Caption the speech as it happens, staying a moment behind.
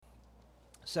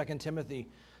2 Timothy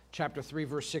chapter 3,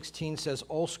 verse 16 says,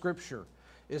 "All Scripture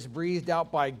is breathed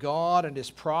out by God and is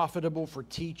profitable for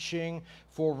teaching,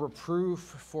 for reproof,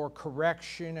 for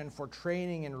correction, and for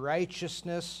training in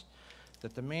righteousness,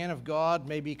 that the man of God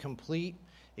may be complete,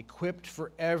 equipped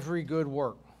for every good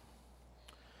work."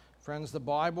 Friends, the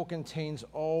Bible contains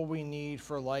all we need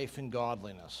for life and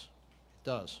godliness. It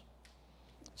does.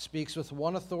 It speaks with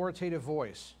one authoritative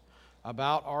voice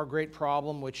about our great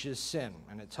problem, which is sin.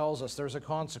 And it tells us there's a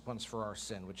consequence for our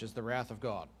sin, which is the wrath of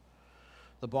God.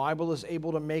 The Bible is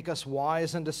able to make us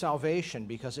wise unto salvation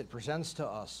because it presents to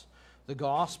us the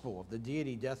gospel of the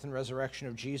deity, death, and resurrection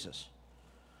of Jesus.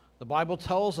 The Bible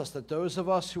tells us that those of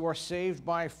us who are saved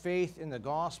by faith in the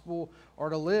gospel are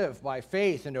to live by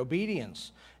faith and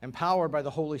obedience, empowered by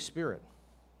the Holy Spirit.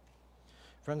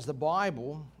 Friends, the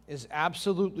Bible is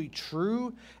absolutely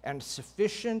true and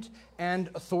sufficient and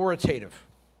authoritative.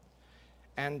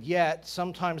 And yet,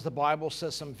 sometimes the Bible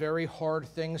says some very hard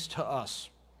things to us.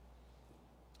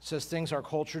 It says things our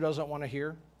culture doesn't want to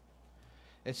hear.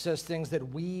 It says things that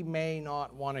we may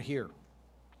not want to hear.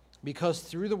 Because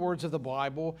through the words of the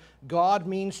Bible, God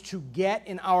means to get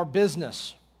in our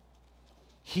business.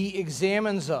 He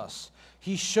examines us.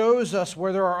 He shows us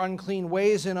where there are unclean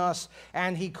ways in us,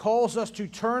 and He calls us to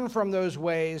turn from those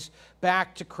ways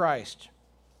back to Christ.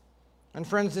 And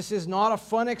friends, this is not a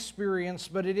fun experience,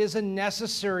 but it is a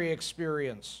necessary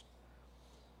experience.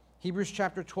 Hebrews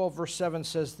chapter 12, verse 7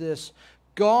 says this,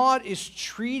 "God is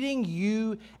treating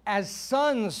you as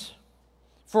sons.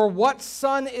 For what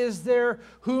son is there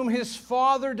whom his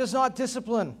father does not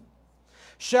discipline?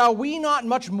 Shall we not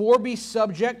much more be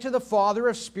subject to the Father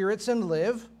of spirits and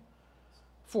live?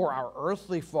 For our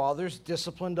earthly fathers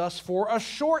disciplined us for a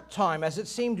short time, as it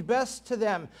seemed best to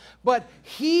them. But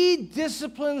He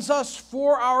disciplines us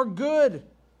for our good,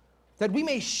 that we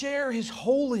may share His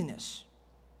holiness.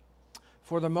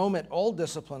 For the moment, all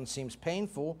discipline seems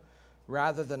painful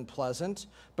rather than pleasant,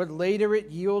 but later it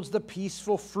yields the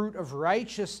peaceful fruit of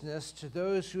righteousness to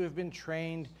those who have been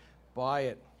trained by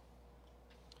it."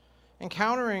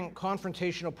 Encountering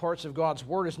confrontational parts of God's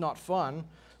Word is not fun,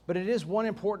 but it is one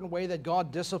important way that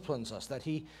God disciplines us, that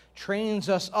He trains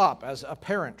us up as a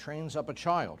parent trains up a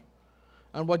child.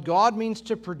 And what God means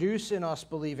to produce in us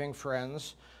believing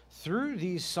friends through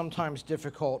these sometimes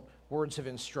difficult words of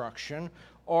instruction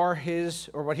are His,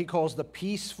 or what He calls the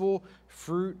peaceful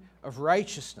fruit of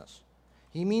righteousness.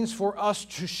 He means for us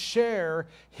to share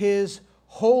His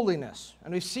holiness.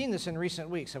 And we've seen this in recent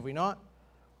weeks, have we not?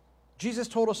 Jesus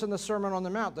told us in the Sermon on the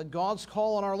Mount that God's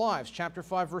call on our lives, chapter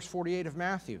 5, verse 48 of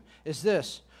Matthew, is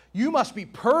this: "You must be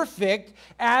perfect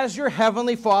as your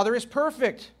heavenly Father is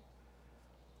perfect."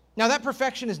 Now, that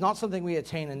perfection is not something we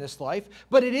attain in this life,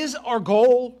 but it is our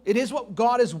goal. It is what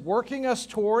God is working us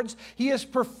towards. He is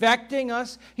perfecting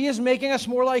us. He is making us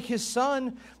more like His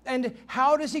Son. And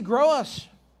how does He grow us?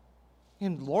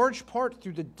 In large part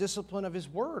through the discipline of His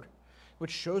Word,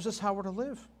 which shows us how we're to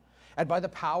live, and by the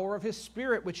power of His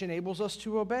Spirit, which enables us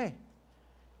to obey.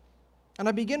 And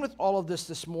I begin with all of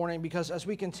this morning because as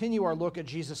we continue our look at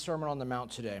Jesus' Sermon on the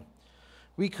Mount today,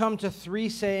 we come to three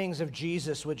sayings of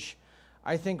Jesus which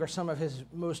I think are some of His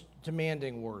most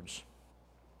demanding words.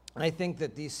 And I think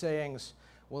that these sayings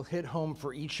will hit home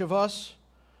for each of us.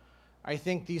 I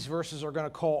think these verses are going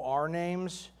to call our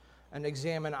names and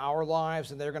examine our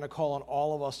lives, and they're going to call on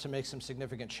all of us to make some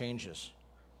significant changes.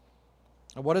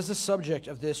 And what is the subject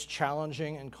of this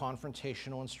challenging and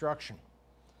confrontational instruction?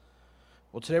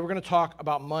 Well, today we're going to talk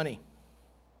about money.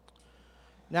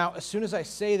 Now, as soon as I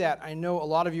say that, I know a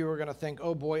lot of you are going to think,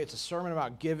 oh boy, it's a sermon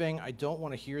about giving. I don't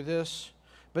want to hear this.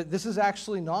 But this is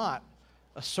actually not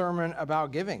a sermon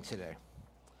about giving today.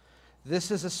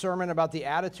 This is a sermon about the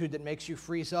attitude that makes you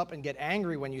freeze up and get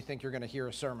angry when you think you're going to hear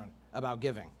a sermon about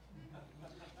giving.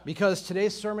 Because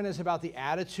today's sermon is about the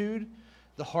attitude,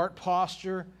 the heart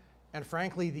posture, and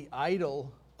frankly, the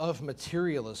idol of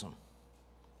materialism,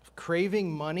 of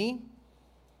craving money,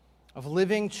 of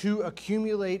living to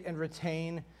accumulate and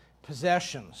retain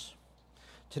possessions.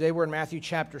 Today we're in Matthew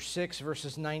chapter 6,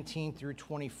 verses 19 through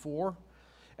 24.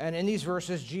 And in these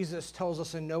verses, Jesus tells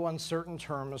us in no uncertain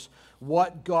terms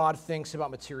what God thinks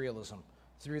about materialism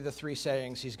through the three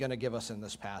sayings He's going to give us in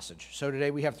this passage. So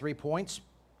today we have 3 points.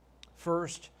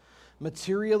 First,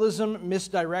 materialism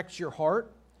misdirects your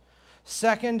heart.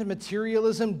 Second,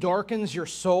 materialism darkens your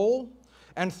soul.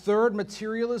 And third,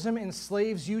 materialism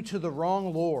enslaves you to the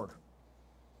wrong Lord.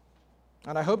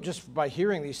 And I hope just by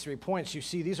hearing these 3 points, you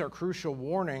see these are crucial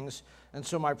warnings. And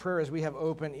so my prayer is we have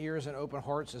open ears and open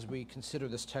hearts as we consider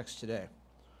this text today.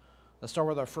 Let's start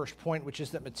with our first point, which is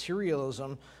that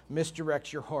materialism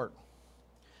misdirects your heart.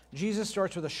 Jesus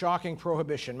starts with a shocking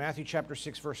prohibition. Matthew chapter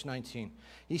 6, verse 19.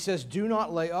 He says, "Do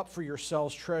not lay up for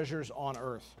yourselves treasures on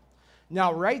earth."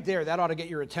 Now, right there, that ought to get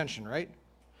your attention, right?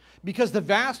 Because the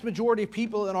vast majority of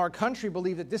people in our country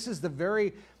believe that this is the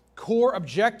very core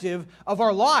objective of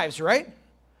our lives, right?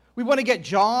 We want to get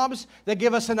jobs that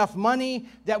give us enough money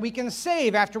that we can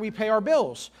save after we pay our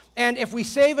bills. And if we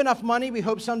save enough money, we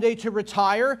hope someday to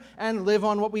retire and live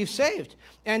on what we've saved.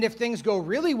 And if things go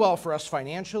really well for us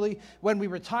financially, when we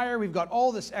retire, we've got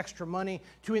all this extra money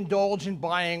to indulge in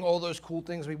buying all those cool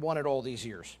things we wanted all these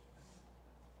years.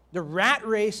 The rat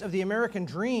race of the American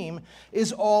dream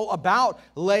is all about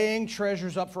laying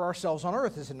treasures up for ourselves on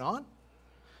earth, is it not?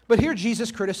 But here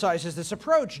Jesus criticizes this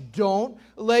approach. Don't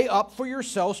lay up for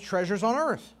yourselves treasures on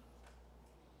earth.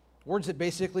 Words that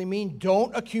basically mean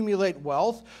don't accumulate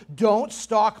wealth, don't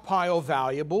stockpile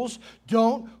valuables,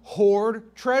 don't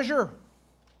hoard treasure.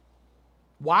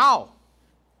 Wow.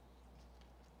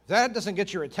 If that doesn't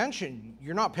get your attention,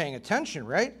 you're not paying attention,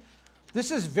 right?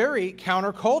 This is very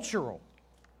countercultural.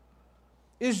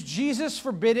 Is Jesus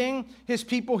forbidding his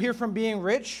people here from being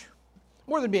rich?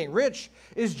 More than being rich,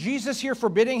 is Jesus here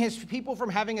forbidding his people from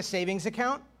having a savings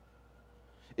account?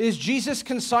 Is Jesus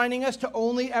consigning us to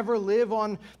only ever live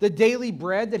on the daily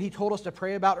bread that he told us to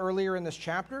pray about earlier in this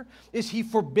chapter? Is he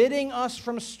forbidding us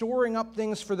from storing up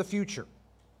things for the future?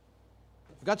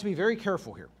 We've got to be very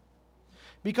careful here.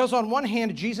 Because on one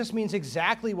hand, Jesus means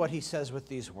exactly what he says with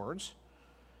these words.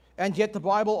 And yet the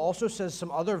Bible also says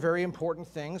some other very important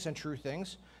things and true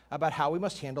things about how we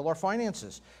must handle our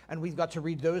finances. And we've got to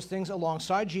read those things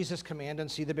alongside Jesus' command and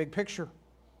see the big picture.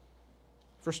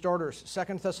 For starters,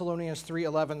 2 Thessalonians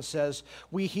 3:11 says,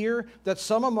 "We hear that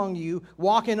some among you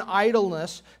walk in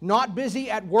idleness, not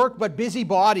busy at work, but busy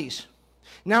bodies.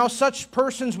 Now such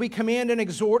persons we command and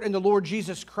exhort in the Lord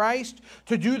Jesus Christ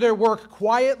to do their work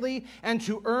quietly and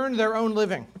to earn their own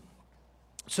living."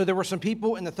 So there were some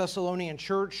people in the Thessalonian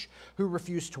church who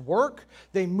refused to work.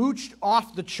 They mooched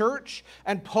off the church.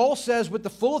 And Paul says, with the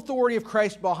full authority of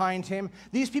Christ behind him,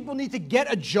 these people need to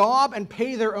get a job and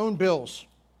pay their own bills.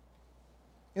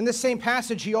 In this same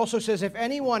passage, he also says, if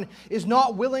anyone is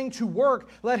not willing to work,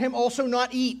 let him also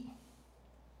not eat.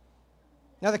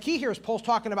 Now the key here is Paul's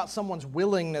talking about someone's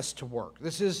willingness to work.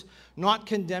 This is not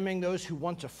condemning those who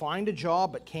want to find a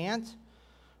job but can't,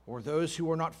 or those who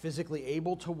are not physically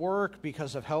able to work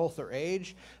because of health or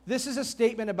age. This is a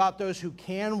statement about those who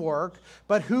can work,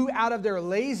 but who out of their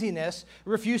laziness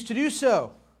refuse to do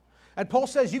so. And Paul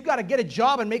says, you've got to get a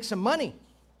job and make some money.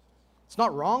 It's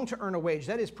not wrong to earn a wage.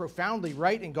 That is profoundly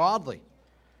right and godly.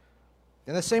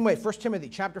 In the same way, 1 Timothy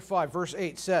chapter 5, verse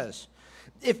 8 says,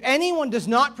 if anyone does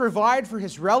not provide for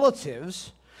his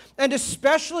relatives, and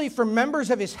especially for members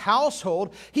of his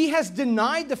household, he has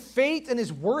denied the faith and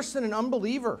is worse than an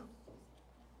unbeliever.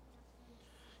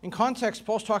 In context,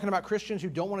 Paul's talking about Christians who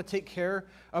don't want to take care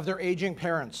of their aging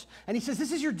parents. And he says,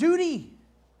 this is your duty.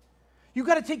 You've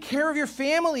got to take care of your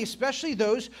family, especially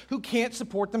those who can't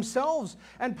support themselves.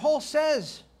 And Paul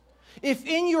says, if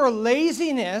in your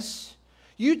laziness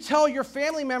you tell your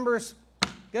family members,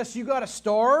 guess you got to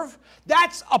starve,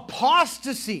 that's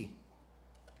apostasy.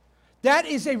 That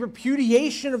is a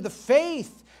repudiation of the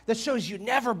faith that shows you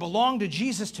never belonged to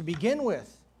Jesus to begin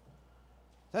with.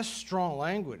 That's strong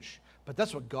language, but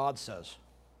that's what God says.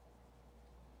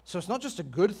 So it's not just a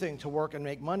good thing to work and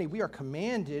make money. We are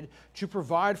commanded to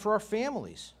provide for our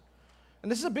families.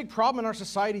 And this is a big problem in our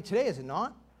society today, is it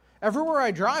not? Everywhere I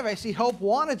drive, I see help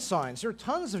wanted signs. There are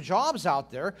tons of jobs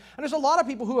out there, and there's a lot of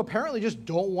people who apparently just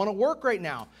don't want to work right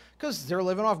now because they're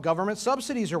living off government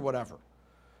subsidies or whatever.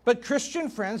 But Christian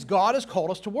friends, God has called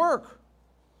us to work.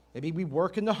 Maybe we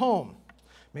work in the home.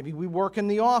 Maybe we work in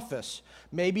the office.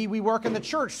 Maybe we work in the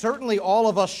church. Certainly all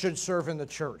of us should serve in the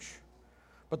church.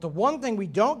 But the one thing we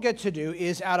don't get to do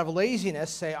is out of laziness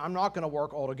say, I'm not going to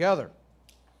work altogether.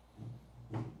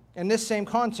 In this same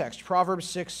context, Proverbs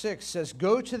 6:6 says,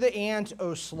 go to the ant,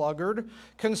 O sluggard,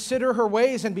 consider her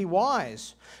ways and be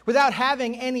wise. Without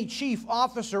having any chief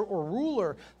officer or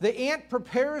ruler, the ant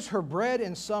prepares her bread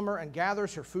in summer and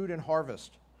gathers her food in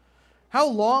harvest. How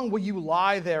long will you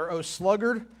lie there, O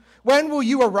sluggard? When will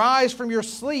you arise from your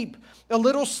sleep? A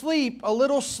little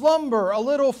slumber, a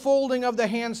little folding of the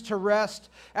hands to rest,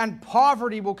 and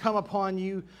poverty will come upon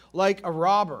you like a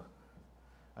robber.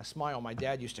 I smile. My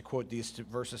dad used to quote these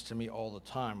verses to me all the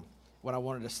time when I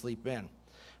wanted to sleep in.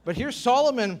 But here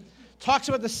Solomon talks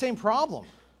about the same problem.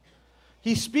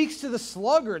 He speaks to the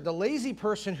sluggard, the lazy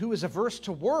person who is averse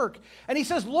to work, and he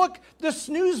says, look, the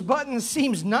snooze button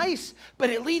seems nice, but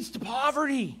it leads to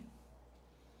poverty.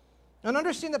 And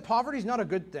understand that poverty is not a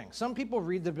good thing. Some people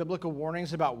read the biblical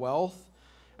warnings about wealth,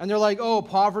 And they're like, oh,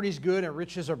 poverty's good and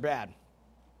riches are bad.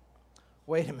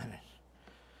 Wait a minute.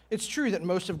 It's true that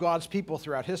most of God's people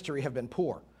throughout history have been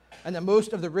poor, and that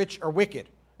most of the rich are wicked.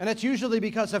 And that's usually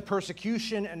because of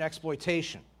persecution and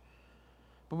exploitation.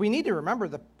 But we need to remember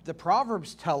the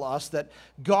Proverbs tell us that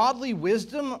godly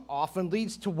wisdom often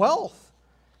leads to wealth,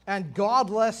 and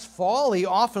godless folly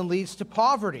often leads to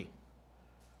poverty.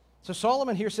 So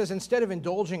Solomon here says, instead of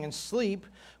indulging in sleep,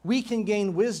 we can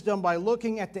gain wisdom by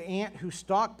looking at the ant who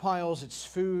stockpiles its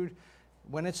food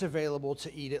when it's available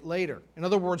to eat it later. In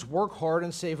other words, work hard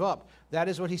and save up. That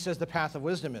is what he says the path of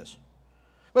wisdom is.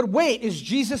 But wait, is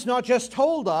Jesus not just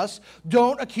told us,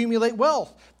 don't accumulate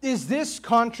wealth? Is this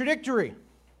contradictory?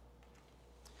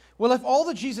 Well, if all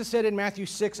that Jesus said in Matthew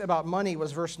 6 about money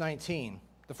was verse 19,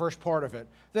 the first part of it,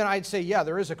 then I'd say, yeah,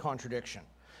 there is a contradiction.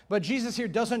 But Jesus here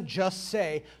doesn't just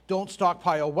say, don't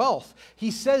stockpile wealth.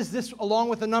 He says this along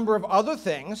with a number of other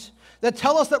things that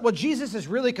tell us that what Jesus is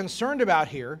really concerned about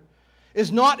here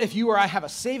is not if you or I have a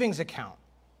savings account.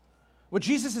 What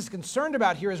Jesus is concerned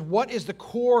about here is what is the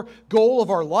core goal of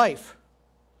our life.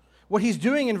 What he's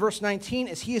doing in verse 19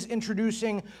 is he is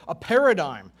introducing a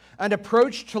paradigm, an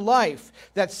approach to life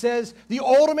that says the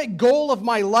ultimate goal of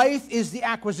my life is the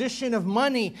acquisition of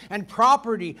money and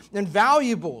property and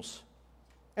valuables.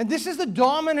 And this is the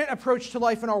dominant approach to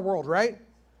life in our world, right?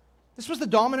 This was the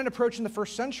dominant approach in the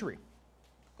first century.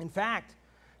 In fact,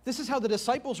 this is how the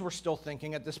disciples were still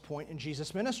thinking at this point in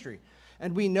Jesus' ministry.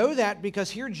 And we know that because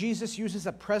here Jesus uses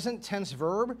a present tense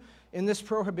verb in this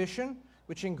prohibition,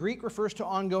 which in Greek refers to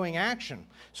ongoing action.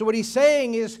 So what he's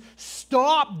saying is,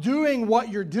 stop doing what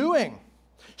you're doing.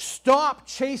 Stop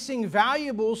chasing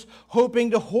valuables,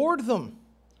 hoping to hoard them.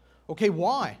 Okay,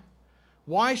 why?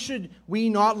 Why should we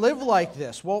not live like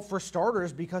this? Well, for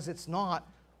starters, because it's not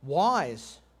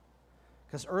wise.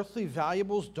 Because earthly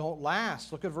valuables don't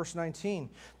last. Look at verse 19.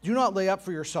 Do not lay up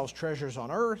for yourselves treasures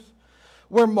on earth,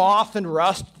 where moth and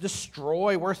rust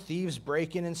destroy, where thieves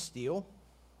break in and steal.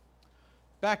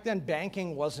 Back then,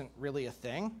 banking wasn't really a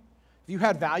thing. If you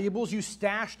had valuables, you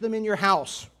stashed them in your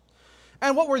house.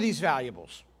 And what were these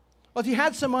valuables? Well, if you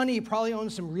had some money, you probably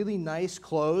owned some really nice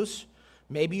clothes.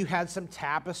 Maybe you had some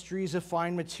tapestries of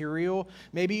fine material.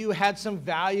 Maybe you had some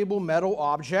valuable metal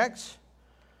objects.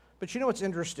 But you know what's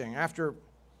interesting? After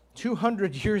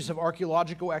 200 years of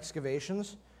archaeological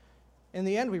excavations, in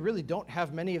the end, we really don't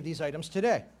have many of these items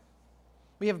today.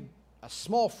 We have a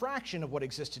small fraction of what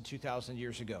existed 2,000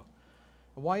 years ago.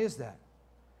 Why is that?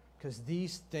 Because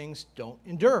these things don't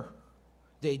endure.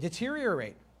 They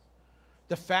deteriorate.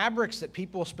 The fabrics that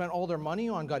people spent all their money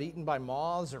on got eaten by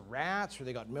moths or rats, or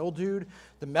they got mildewed.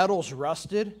 The metals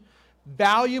rusted.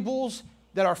 Valuables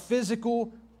that are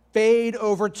physical fade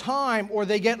over time, or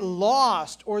they get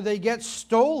lost, or they get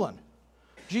stolen.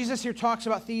 Jesus here talks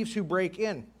about thieves who break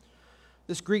in.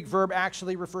 This Greek verb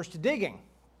actually refers to digging,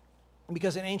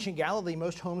 because in ancient Galilee,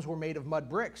 most homes were made of mud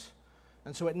bricks.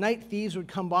 And so at night, thieves would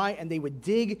come by and they would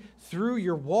dig through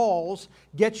your walls,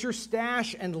 get your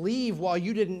stash, and leave while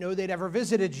you didn't know they'd ever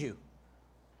visited you.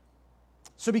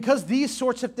 So because these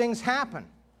sorts of things happen,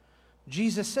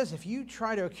 Jesus says, if you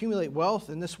try to accumulate wealth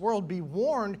in this world, be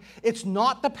warned, it's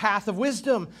not the path of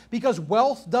wisdom, because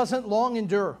wealth doesn't long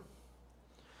endure.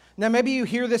 Now, maybe you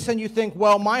hear this and you think,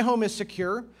 well, my home is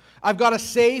secure. I've got a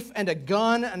safe and a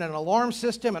gun and an alarm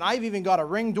system, and I've even got a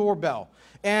Ring doorbell.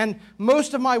 And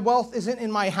most of my wealth isn't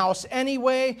in my house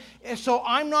anyway, so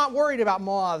I'm not worried about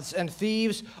moths and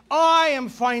thieves. I am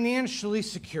financially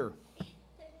secure.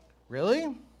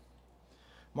 Really?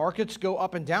 Markets go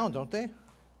up and down, don't they?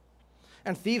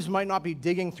 And thieves might not be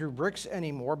digging through bricks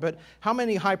anymore, but how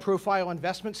many high-profile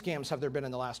investment scams have there been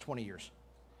in the last 20 years?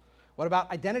 What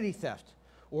about identity theft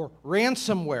or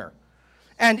ransomware?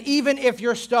 And even if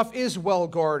your stuff is well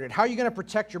guarded, how are you going to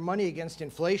protect your money against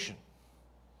inflation,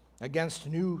 against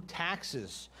new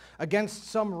taxes, against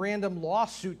some random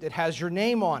lawsuit that has your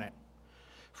name on it?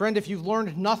 Friend, if you've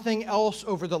learned nothing else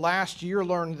over the last year,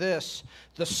 learn this.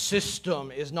 The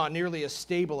system is not nearly as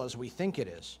stable as we think it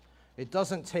is. It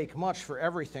doesn't take much for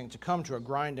everything to come to a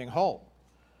grinding halt,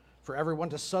 for everyone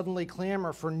to suddenly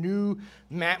clamor for new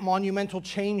monumental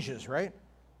changes, right?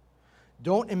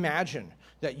 Don't imagine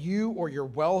that you or your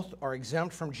wealth are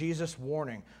exempt from Jesus'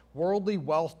 warning. Worldly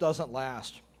wealth doesn't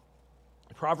last.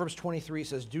 Proverbs 23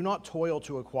 says, do not toil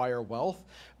to acquire wealth.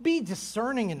 Be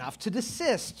discerning enough to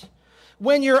desist.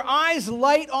 When your eyes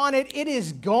light on it, it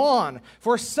is gone,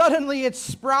 for suddenly it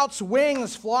sprouts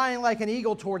wings, flying like an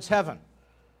eagle towards heaven.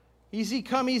 Easy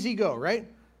come, easy go, right?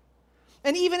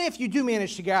 And even if you do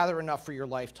manage to gather enough for your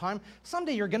lifetime,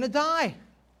 someday you're going to die.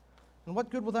 And what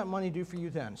good will that money do for you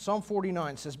then? Psalm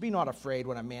 49 says, be not afraid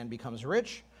when a man becomes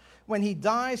rich, When he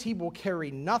dies, he will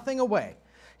carry nothing away.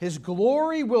 His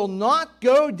glory will not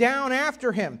go down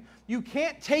after him. You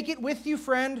can't take it with you,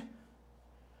 friend.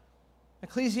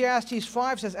 Ecclesiastes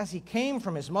 5 says, as he came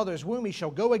from his mother's womb, he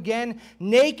shall go again.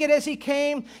 Naked as he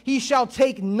came, he shall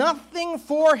take nothing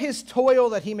for his toil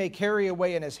that he may carry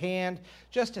away in his hand.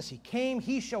 Just as he came,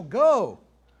 he shall go.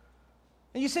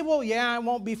 And you say, well, yeah, it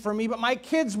won't be for me, but my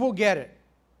kids will get it.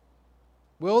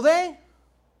 Will they?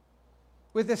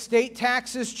 With estate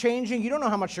taxes changing, you don't know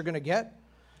how much you're going to get.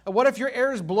 And what if your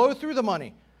heirs blow through the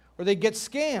money or they get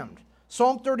scammed?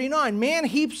 Psalm 39, man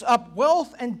heaps up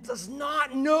wealth and does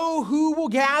not know who will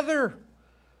gather.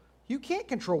 You can't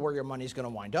control where your money's going to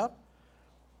wind up.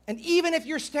 And even if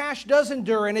your stash does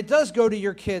endure and it does go to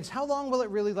your kids, how long will it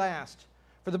really last?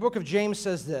 For the book of James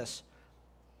says this,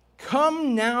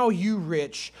 come now, you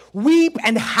rich, weep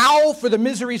and howl for the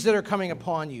miseries that are coming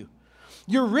upon you.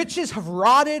 Your riches have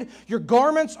rotted, your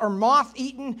garments are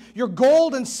moth-eaten, your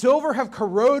gold and silver have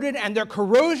corroded, and their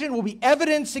corrosion will be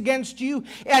evidence against you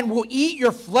and will eat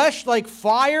your flesh like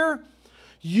fire.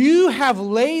 You have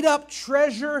laid up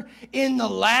treasure in the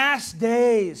last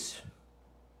days.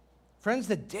 Friends,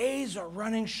 the days are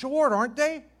running short, aren't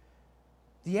they?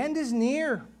 The end is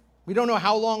near. We don't know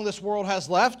how long this world has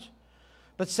left.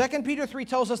 But 2 Peter 3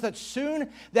 tells us that soon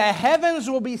the heavens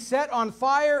will be set on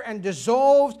fire and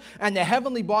dissolved, and the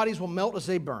heavenly bodies will melt as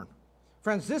they burn.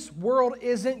 Friends, this world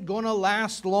isn't going to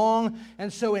last long,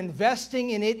 and so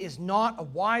investing in it is not a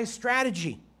wise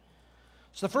strategy.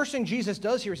 So the first thing Jesus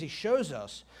does here is he shows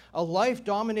us a life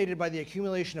dominated by the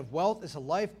accumulation of wealth is a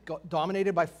life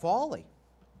dominated by folly.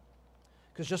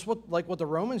 Because just like what the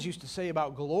Romans used to say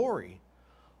about glory,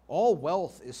 all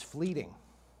wealth is fleeting.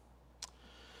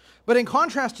 But in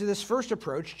contrast to this first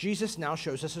approach, Jesus now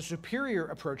shows us a superior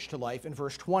approach to life in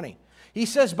verse 20. He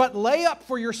says, but lay up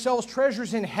for yourselves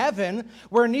treasures in heaven,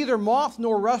 where neither moth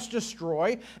nor rust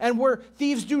destroy, and where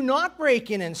thieves do not break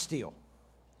in and steal.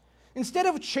 Instead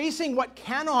of chasing what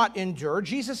cannot endure,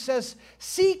 Jesus says,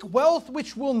 seek wealth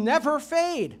which will never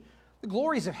fade. The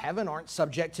glories of heaven aren't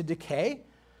subject to decay.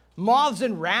 Moths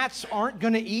and rats aren't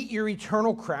going to eat your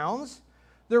eternal crowns.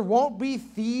 There won't be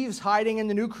thieves hiding in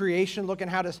the new creation looking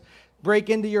how to break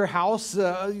into your house,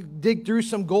 dig through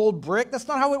some gold brick. That's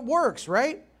not how it works,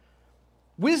 right?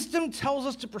 Wisdom tells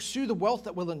us to pursue the wealth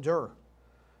that will endure,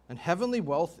 and heavenly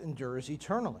wealth endures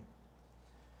eternally.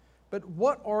 But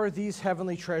what are these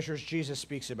heavenly treasures Jesus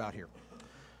speaks about here?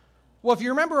 Well, if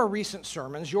you remember our recent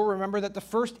sermons, you'll remember that the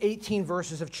first 18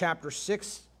 verses of chapter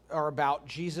 6 are about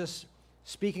Jesus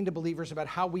speaking to believers about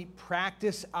how we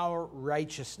practice our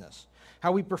righteousness,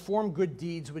 how we perform good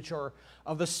deeds which are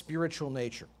of a spiritual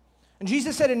nature. And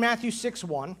Jesus said in Matthew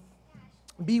 6:1,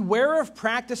 beware of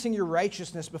practicing your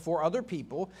righteousness before other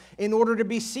people in order to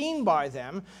be seen by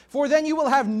them, for then you will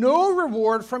have no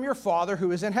reward from your Father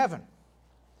who is in heaven.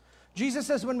 Jesus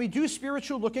says when we do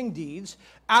spiritual-looking deeds,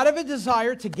 out of a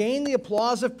desire to gain the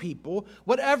applause of people,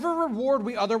 whatever reward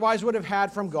we otherwise would have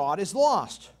had from God is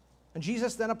lost. And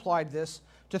Jesus then applied this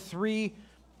to three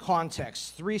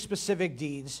contexts, three specific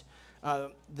deeds,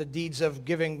 the deeds of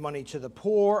giving money to the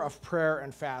poor, of prayer,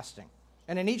 and fasting.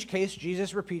 And in each case,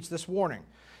 Jesus repeats this warning.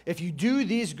 If you do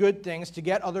these good things to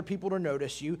get other people to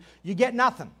notice you, you get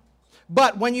nothing.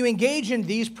 But when you engage in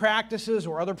these practices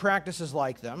or other practices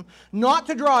like them, not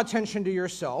to draw attention to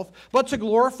yourself, but to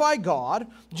glorify God,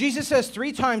 Jesus says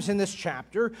 3 times in this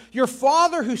chapter, your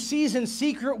Father who sees in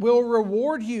secret will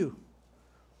reward you.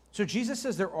 So Jesus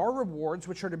says there are rewards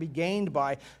which are to be gained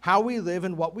by how we live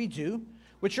and what we do,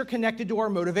 which are connected to our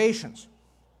motivations.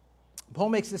 Paul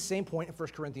makes this same point in 1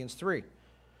 Corinthians 3,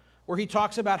 where he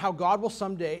talks about how God will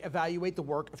someday evaluate the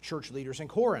work of church leaders in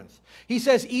Corinth. He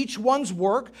says each one's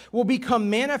work will become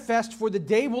manifest, for the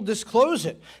day will disclose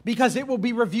it, because it will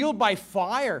be revealed by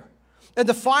fire. And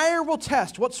the fire will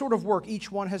test what sort of work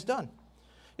each one has done.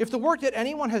 If the work that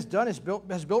anyone has done has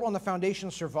built on the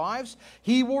foundation survives,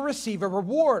 he will receive a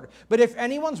reward. But if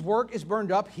anyone's work is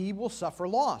burned up, he will suffer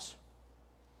loss.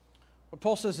 What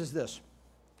Paul says is this.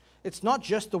 It's not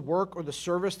just the work or the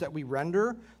service that we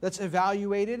render that's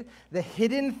evaluated. The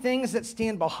hidden things that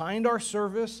stand behind our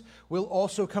service will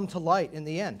also come to light in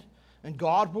the end. And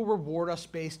God will reward us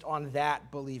based on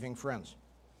that, believing friends.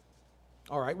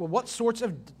 All right, well, what sorts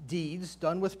of deeds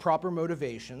done with proper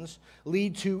motivations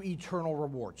lead to eternal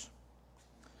rewards?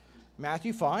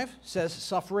 Matthew 5 says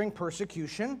suffering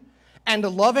persecution and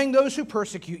loving those who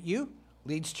persecute you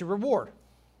leads to reward.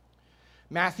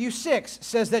 Matthew 6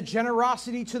 says that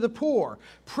generosity to the poor,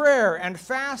 prayer, and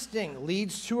fasting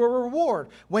leads to a reward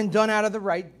when done out of the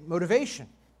right motivation.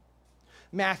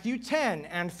 Matthew 10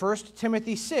 and 1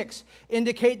 Timothy 6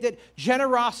 indicate that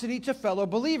generosity to fellow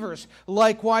believers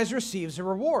likewise receives a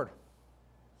reward.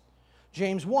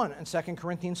 James 1 and 2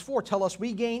 Corinthians 4 tell us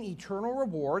we gain eternal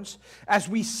rewards as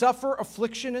we suffer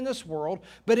affliction in this world,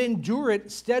 but endure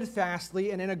it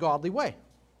steadfastly and in a godly way.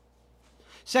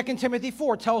 2 Timothy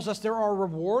 4 tells us there are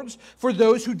rewards for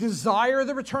those who desire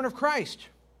the return of Christ.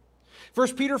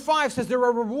 1 Peter 5 says there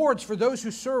are rewards for those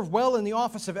who serve well in the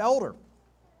office of elder.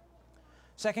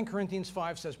 2 Corinthians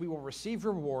 5 says we will receive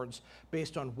rewards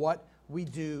based on what we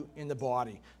do in the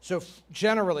body. So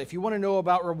generally, if you want to know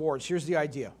about rewards, here's the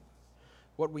idea.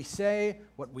 What we say,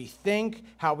 what we think,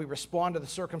 how we respond to the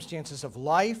circumstances of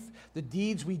life, the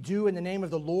deeds we do in the name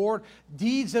of the Lord,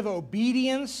 deeds of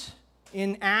obedience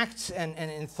in acts and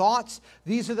in thoughts,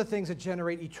 these are the things that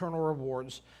generate eternal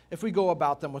rewards if we go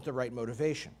about them with the right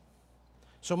motivation.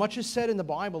 So much is said in the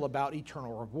Bible about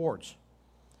eternal rewards.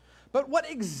 But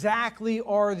what exactly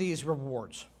are these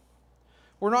rewards?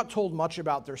 We're not told much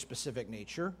about their specific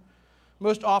nature.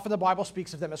 Most often the Bible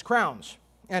speaks of them as crowns.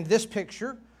 And this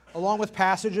picture, along with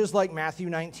passages like Matthew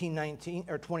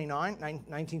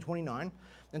 19:29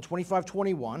 and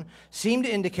 25:21, seem to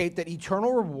indicate that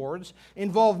eternal rewards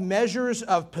involve measures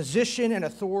of position and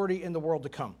authority in the world to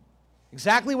come.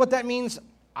 Exactly what that means,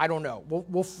 I don't know.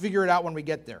 We'll figure it out when we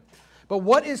get there. But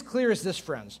what is clear is this,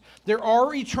 friends. There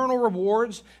are eternal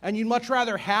rewards, and you'd much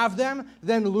rather have them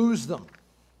than lose them.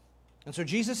 And so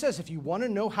Jesus says, if you want to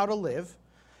know how to live,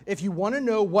 if you want to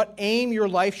know what aim your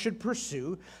life should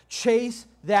pursue, chase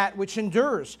that which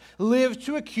endures. Live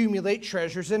to accumulate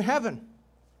treasures in heaven.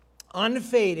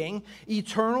 Unfading,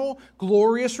 eternal,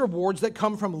 glorious rewards that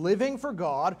come from living for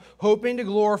God, hoping to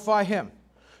glorify Him.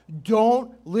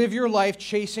 Don't live your life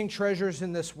chasing treasures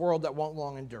in this world that won't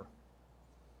long endure.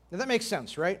 Now that makes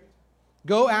sense, right?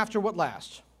 Go after what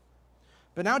lasts.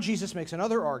 But now Jesus makes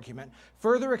another argument,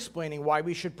 further explaining why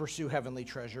we should pursue heavenly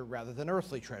treasure rather than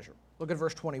earthly treasure. Look at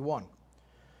verse 21.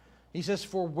 He says,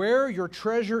 "For where your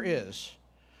treasure is,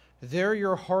 there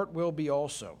your heart will be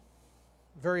also."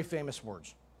 Very famous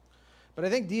words. But I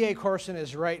think D.A. Carson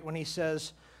is right when he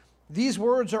says, these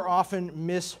words are often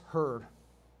misheard.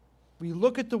 We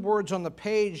look at the words on the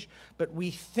page, but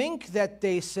we think that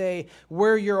they say,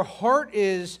 where your heart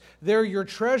is, there your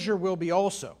treasure will be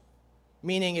also.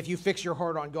 Meaning, if you fix your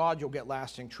heart on God, you'll get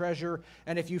lasting treasure.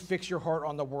 And if you fix your heart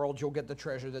on the world, you'll get the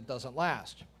treasure that doesn't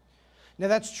last. Now,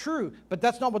 that's true, but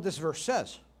that's not what this verse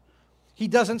says. He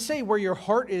doesn't say, where your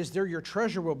heart is, there your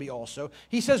treasure will be also.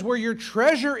 He says, where your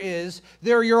treasure is,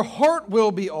 there your heart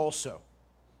will be also.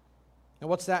 Now,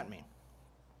 what's that mean?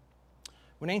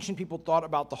 When ancient people thought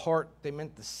about the heart, they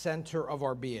meant the center of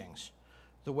our beings,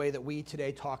 the way that we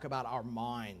today talk about our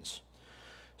minds.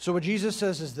 So what Jesus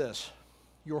says is this: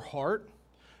 your heart,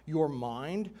 your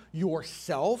mind,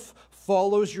 yourself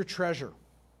follows your treasure.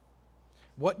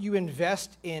 What you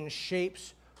invest in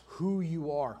shapes who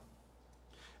you are.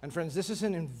 And friends, this is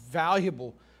an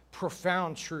invaluable,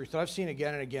 profound truth that I've seen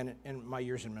again and again in my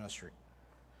years in ministry.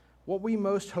 What we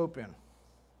most hope in,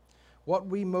 what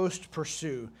we most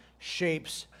pursue,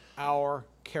 shapes our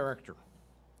character.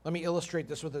 Let me illustrate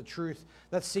this with a truth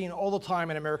that's seen all the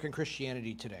time in American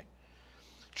Christianity today.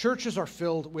 Churches are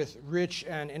filled with rich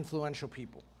and influential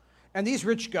people. And these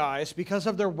rich guys, because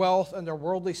of their wealth and their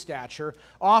worldly stature,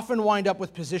 often wind up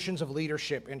with positions of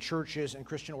leadership in churches and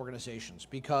Christian organizations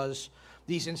because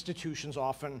these institutions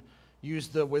often use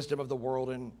the wisdom of the world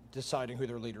in deciding who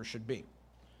their leaders should be.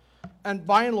 And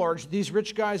by and large, these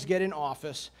rich guys get in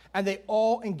office, and they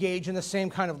all engage in the same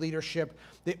kind of leadership.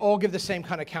 They all give the same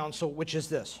kind of counsel, which is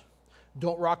this: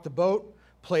 don't rock the boat,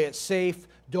 play it safe,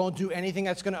 don't do anything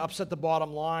that's going to upset the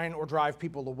bottom line or drive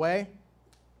people away.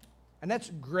 And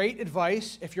that's great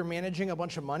advice if you're managing a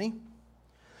bunch of money,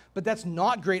 but that's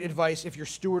not great advice if you're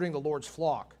stewarding the Lord's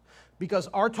flock, because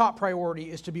our top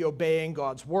priority is to be obeying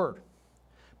God's word.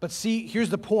 But see, here's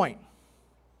the point.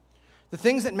 The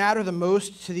things that matter the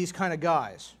most to these kind of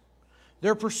guys,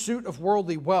 their pursuit of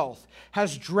worldly wealth,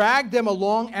 has dragged them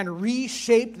along and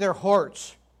reshaped their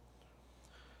hearts.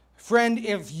 Friend,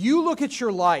 if you look at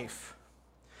your life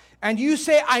and you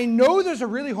say, I know there's a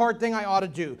really hard thing I ought to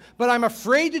do, but I'm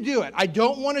afraid to do it. I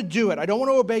don't want to do it. I don't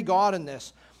want to obey God in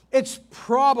this. It's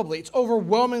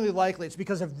overwhelmingly likely it's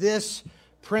because of this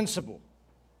principle.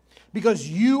 Because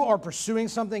you are pursuing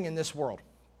something in this world.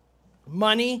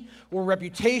 Money or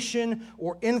reputation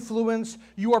or influence.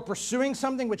 You are pursuing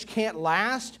something which can't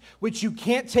last, which you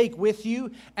can't take with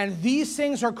you, and these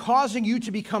things are causing you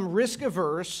to become risk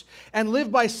averse and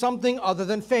live by something other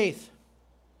than faith.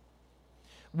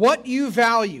 What you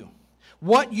value,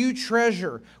 what you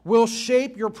treasure, will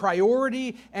shape your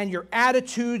priority and your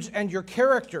attitudes and your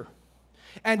character.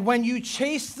 And when you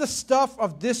chase the stuff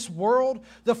of this world,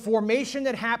 the formation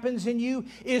that happens in you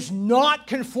is not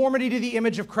conformity to the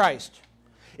image of Christ.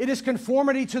 It is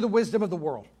conformity to the wisdom of the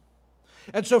world.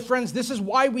 And so, friends, this is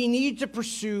why we need to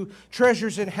pursue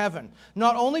treasures in heaven.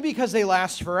 Not only because they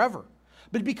last forever,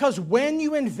 but because when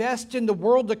you invest in the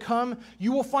world to come,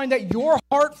 you will find that your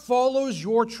heart follows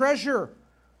your treasure.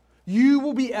 You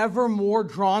will be ever more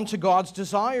drawn to God's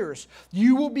desires.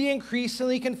 You will be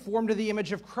increasingly conformed to the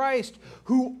image of Christ,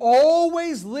 who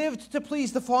always lived to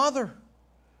please the Father.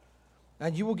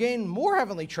 And you will gain more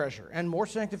heavenly treasure and more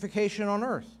sanctification on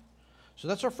earth. So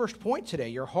that's our first point today.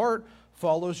 Your heart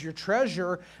follows your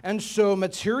treasure, and so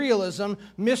materialism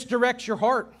misdirects your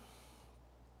heart.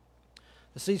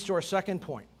 This leads to our second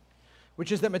point,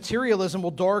 which is that materialism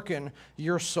will darken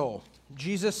your soul.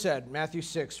 Jesus said, Matthew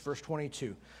 6, verse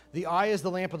 22, "The eye is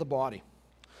the lamp of the body.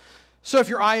 So if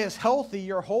your eye is healthy,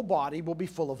 your whole body will be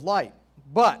full of light.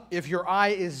 But if your eye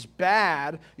is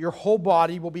bad, your whole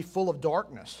body will be full of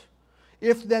darkness.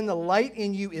 If then the light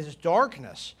in you is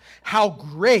darkness, how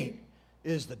great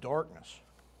is the darkness?"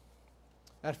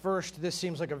 At first, this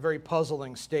seems like a very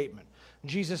puzzling statement.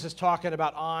 Jesus is talking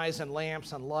about eyes and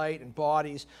lamps and light and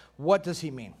bodies. What does he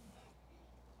mean?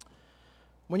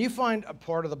 When you find a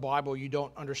part of the Bible you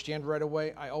don't understand right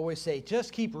away, I always say,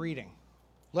 just keep reading.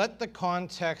 Let the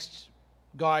context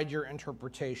guide your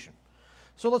interpretation.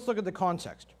 So let's look at the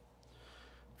context.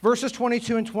 Verses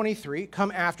 22 and 23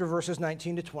 come after verses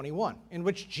 19 to 21, in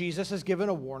which Jesus has given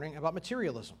a warning about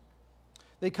materialism.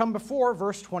 They come before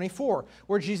verse 24,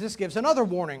 where Jesus gives another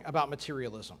warning about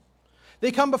materialism.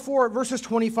 They come before verses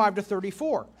 25 to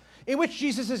 34, in which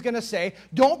Jesus is going to say,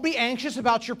 don't be anxious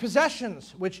about your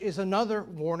possessions, which is another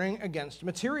warning against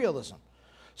materialism.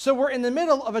 So we're in the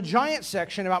middle of a giant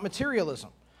section about materialism.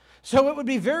 So it would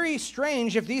be very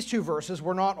strange if these two verses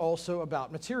were not also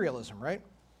about materialism, right?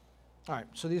 All right,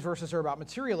 so these verses are about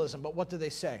materialism, but what do they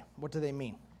say? What do they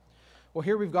mean? Well,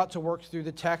 here we've got to work through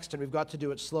the text, and we've got to do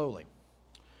it slowly.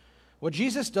 What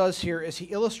Jesus does here is he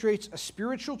illustrates a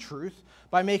spiritual truth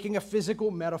by making a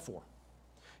physical metaphor.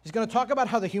 He's going to talk about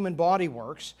how the human body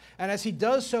works, and as he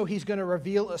does so, he's going to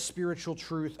reveal a spiritual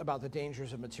truth about the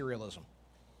dangers of materialism.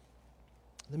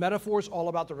 The metaphor is all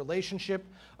about the relationship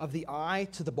of the eye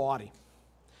to the body.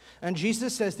 And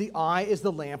Jesus says the eye is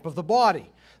the lamp of the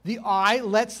body. The eye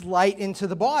lets light into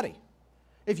the body.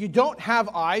 If you don't have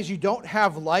eyes, you don't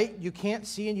have light, you can't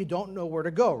see, and you don't know where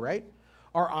to go, right?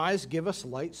 Our eyes give us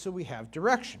light, so we have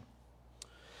direction.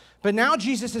 But now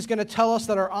Jesus is going to tell us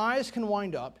that our eyes can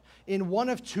wind up in one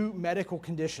of two medical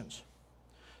conditions.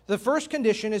 The first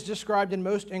condition is described in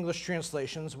most English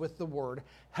translations with the word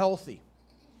healthy.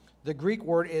 The Greek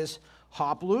word is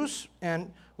hoplos,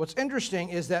 and what's interesting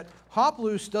is that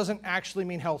hoplos doesn't actually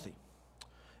mean healthy.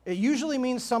 It usually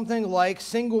means something like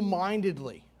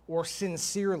single-mindedly or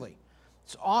sincerely.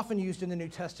 It's often used in the New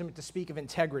Testament to speak of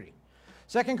integrity.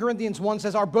 2 Corinthians 1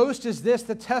 says, "Our boast is this,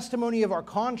 the testimony of our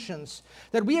conscience,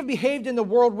 that we have behaved in the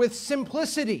world with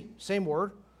simplicity," same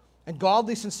word, "and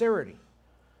godly sincerity."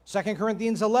 2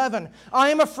 Corinthians 11,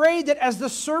 "I am afraid that as the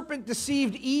serpent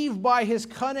deceived Eve by his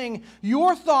cunning,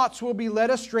 your thoughts will be led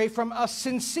astray from a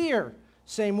sincere,"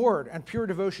 same word, "and pure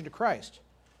devotion to Christ."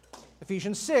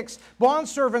 Ephesians 6,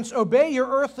 "Bondservants, obey your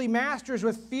earthly masters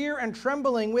with fear and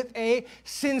trembling, with a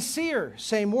sincere,"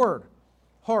 same word,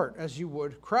 "heart as you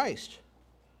would Christ."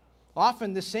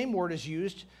 Often this same word is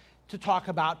used to talk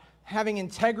about having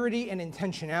integrity and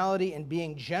intentionality and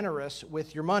being generous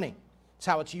with your money. It's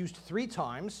how it's used 3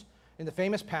 times in the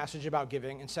famous passage about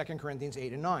giving in 2 Corinthians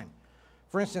 8 and 9.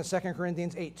 For instance, 2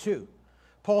 Corinthians 8:2.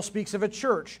 Paul speaks of a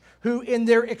church who in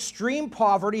their extreme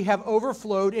poverty have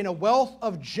overflowed in a wealth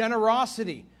of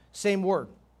generosity. Same word.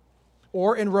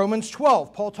 Or in Romans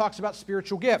 12, Paul talks about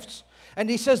spiritual gifts. And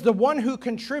he says the one who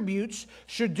contributes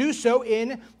should do so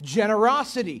in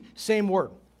generosity. Same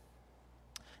word.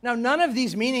 Now, none of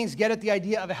these meanings get at the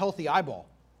idea of a healthy eyeball.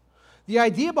 The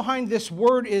idea behind this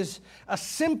word is a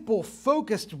simple,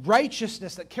 focused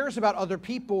righteousness that cares about other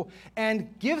people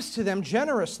and gives to them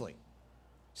generously.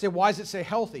 Say, why does it say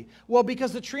healthy? Well,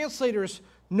 because the translators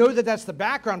know that that's the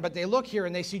background, but they look here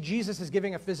and they see Jesus is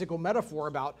giving a physical metaphor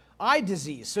about eye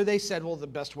disease. So they said, well, the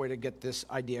best way to get this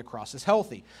idea across is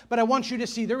healthy. But I want you to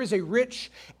see there is a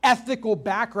rich ethical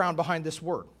background behind this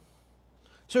word.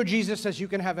 So Jesus says you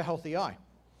can have a healthy eye.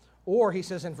 Or he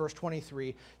says in verse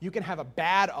 23, you can have a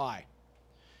bad eye.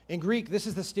 In Greek, this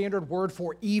is the standard word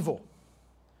for evil.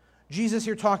 Jesus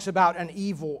here talks about an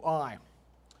evil eye.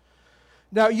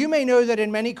 Now, you may know that in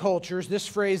many cultures, this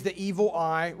phrase, the evil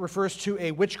eye, refers to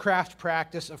a witchcraft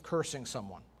practice of cursing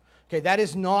someone. Okay, that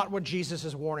is not what Jesus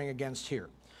is warning against here.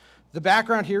 The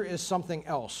background here is something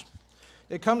else.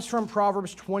 It comes from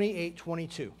Proverbs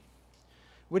 28:22,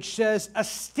 which says, "A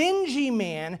stingy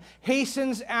man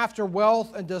hastens after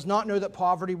wealth and does not know that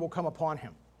poverty will come upon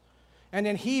him." And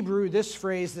in Hebrew, this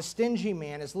phrase, the stingy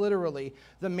man, is literally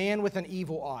the man with an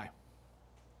evil eye.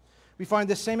 We find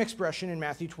this same expression in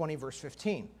Matthew 20, verse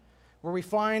 15, where we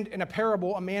find in a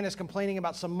parable a man is complaining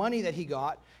about some money that he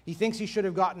got. He thinks he should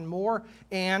have gotten more,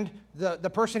 and the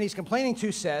person he's complaining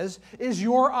to says, "Is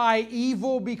your eye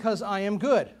evil because I am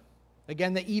good?"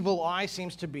 Again, the evil eye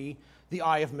seems to be the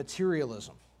eye of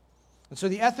materialism. And so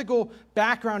the ethical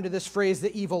background to this phrase,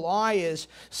 the evil eye, is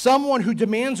someone who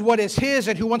demands what is his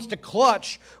and who wants to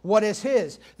clutch what is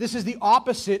his. This is the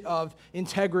opposite of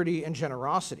integrity and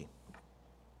generosity.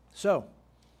 So,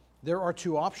 there are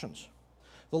two options: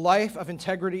 the life of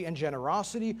integrity and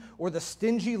generosity, or the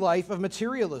stingy life of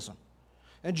materialism.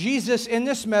 And Jesus, in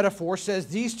this metaphor, says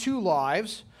these two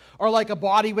lives are like a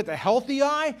body with a healthy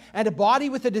eye and a body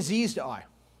with a diseased eye.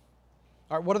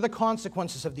 All right, what are the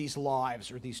consequences of these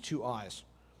lives, or these two eyes?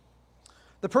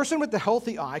 The person with the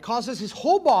healthy eye causes his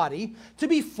whole body to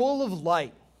be full of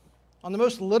light. On the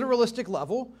most literalistic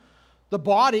level, the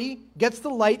body gets the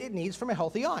light it needs from a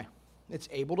healthy eye. It's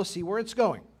able to see where it's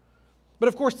going. But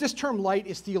of course, this term light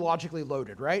is theologically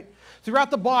loaded, right?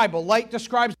 Throughout the Bible, light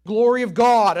describes the glory of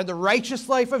God and the righteous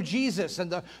life of Jesus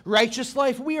and the righteous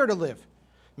life we are to live.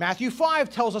 Matthew 5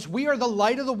 tells us we are the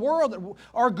light of the world.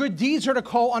 Our good deeds are to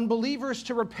call unbelievers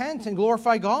to repent and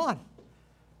glorify God.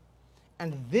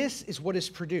 And this is what is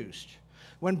produced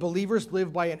when believers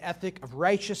live by an ethic of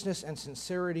righteousness and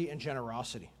sincerity and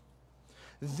generosity.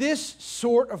 This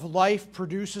sort of life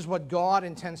produces what God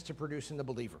intends to produce in the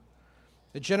believer.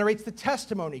 It generates the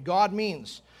testimony God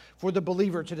means for the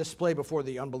believer to display before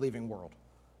the unbelieving world.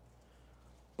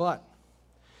 But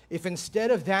if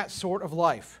instead of that sort of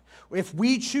life, if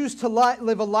we choose to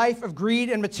live a life of greed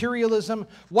and materialism,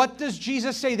 what does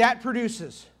Jesus say that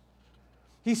produces?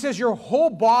 He says your whole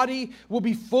body will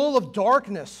be full of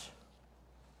darkness.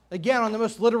 Again, on the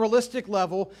most literalistic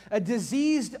level, a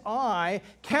diseased eye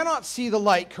cannot see the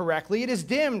light correctly. It is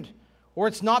dimmed, or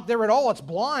it's not there at all. It's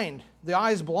blind. The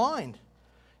eye is blind.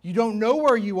 You don't know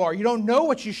where you are. You don't know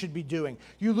what you should be doing.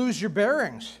 You lose your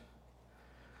bearings.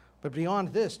 But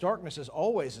beyond this, darkness is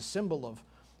always a symbol of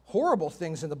horrible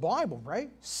things in the Bible, right?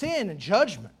 Sin and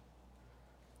judgment.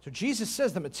 So Jesus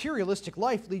says the materialistic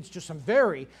life leads to some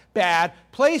very bad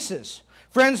places.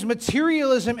 Friends,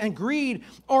 materialism and greed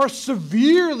are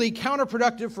severely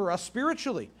counterproductive for us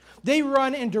spiritually. They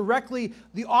run in directly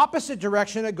the opposite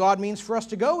direction that God means for us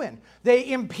to go in. They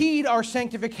impede our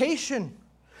sanctification.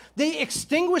 They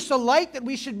extinguish the light that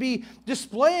we should be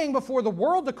displaying before the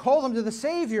world to call them to the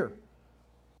Savior.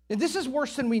 And this is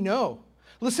worse than we know.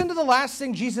 Listen to the last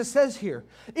thing Jesus says here.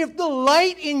 If the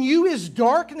light in you is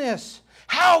darkness,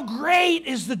 how great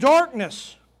is the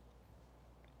darkness?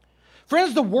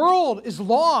 Friends, the world is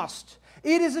lost.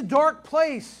 It is a dark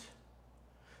place.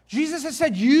 Jesus has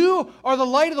said, you are the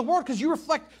light of the world because you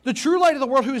reflect the true light of the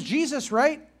world, who is Jesus,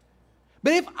 right?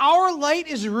 But if our light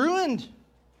is ruined,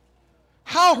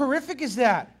 how horrific is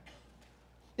that?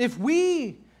 If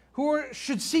we who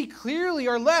should see clearly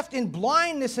are left in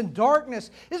blindness and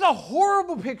darkness, is a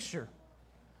horrible picture.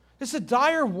 It's a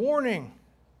dire warning.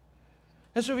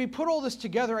 And so if we put all this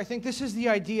together, I think this is the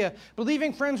idea.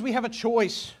 Believing friends, we have a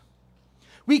choice.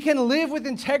 We can live with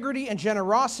integrity and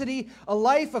generosity, a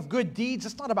life of good deeds.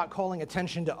 It's not about calling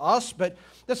attention to us, but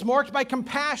that's marked by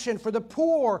compassion for the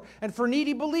poor and for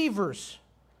needy believers.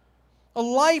 A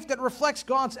life that reflects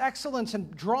God's excellence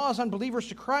and draws unbelievers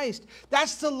to Christ.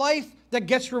 That's the life that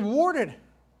gets rewarded.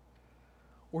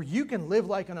 Or you can live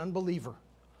like an unbeliever.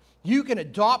 You can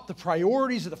adopt the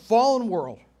priorities of the fallen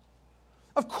world.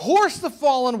 Of course the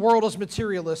fallen world is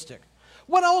materialistic.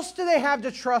 What else do they have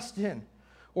to trust in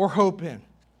or hope in?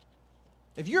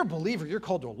 If you're a believer, you're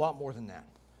called to a lot more than that.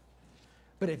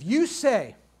 But if you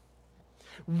say,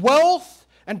 wealth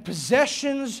and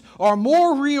possessions are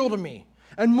more real to me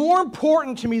and more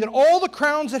important to me than all the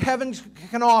crowns that heaven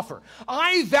can offer,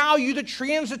 I value the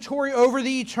transitory over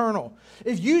the eternal.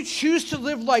 If you choose to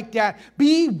live like that,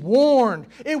 be warned.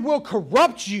 It will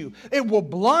corrupt you. It will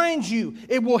blind you.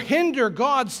 It will hinder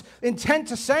God's intent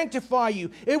to sanctify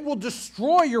you. It will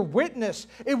destroy your witness.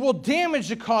 It will damage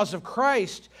the cause of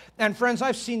Christ. And friends,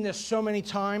 I've seen this so many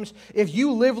times. If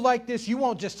you live like this, you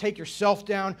won't just take yourself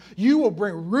down. You will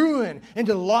bring ruin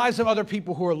into the lives of other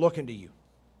people who are looking to you.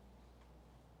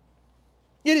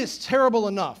 It is terrible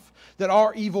enough that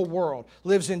our evil world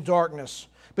lives in darkness.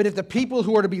 But if the people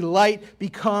who are to be light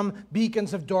become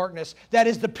beacons of darkness, that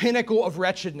is the pinnacle of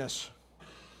wretchedness.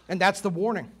 And that's the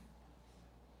warning.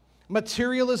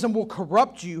 Materialism will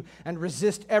corrupt you and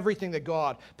resist everything that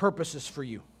God purposes for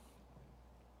you.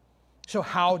 So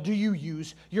how do you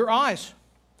use your eyes?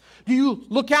 Do you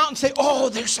look out and say, oh,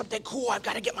 there's something cool, I've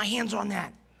got to get my hands on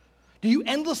that? Do you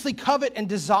endlessly covet and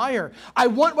desire? I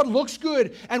want what looks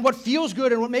good and what feels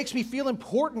good and what makes me feel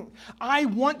important. I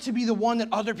want to be the one that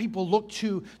other people look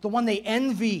to, the one they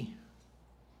envy.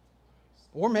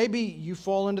 Or maybe you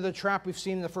fall into the trap we've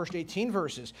seen in the first 18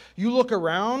 verses. You look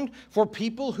around for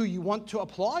people who you want to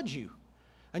applaud you.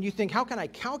 And you think, how can I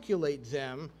calculate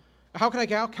them? How can I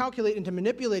calculate into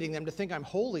manipulating them to think I'm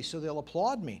holy so they'll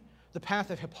applaud me? The path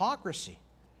of hypocrisy.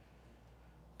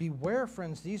 Beware,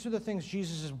 friends, these are the things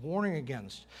Jesus is warning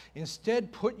against.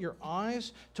 Instead, put your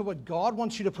eyes to what God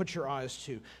wants you to put your eyes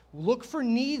to. Look for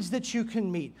needs that you can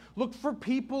meet. Look for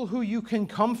people who you can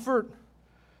comfort,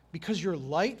 because your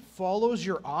light follows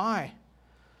your eye.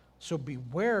 So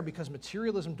beware, because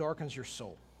materialism darkens your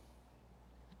soul.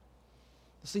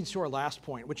 This leads to our last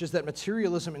point, which is that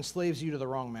materialism enslaves you to the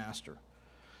wrong master.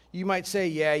 You might say,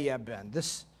 yeah, Ben,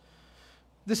 this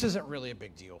isn't really a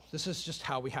big deal. This is just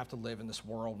how we have to live in this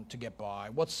world to get by.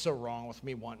 What's so wrong with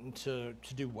me wanting to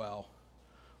do well?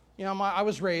 You know, I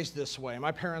was raised this way.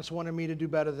 My parents wanted me to do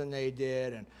better than they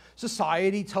did, and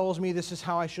society tells me this is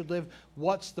how I should live.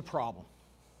 What's the problem?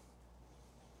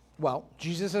 Well,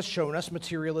 Jesus has shown us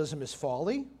materialism is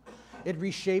folly. It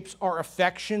reshapes our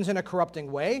affections in a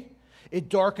corrupting way. It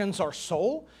darkens our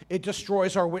soul. It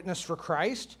destroys our witness for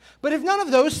Christ. But if none of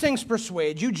those things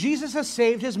persuade you, Jesus has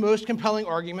saved his most compelling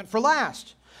argument for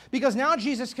last. Because now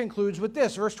Jesus concludes with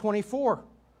this, verse 24.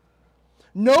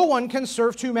 No one can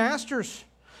serve two masters,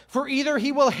 for either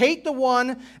he will hate the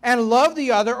one and love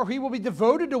the other, or he will be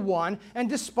devoted to one and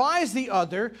despise the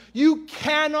other. You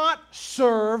cannot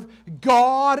serve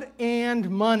God and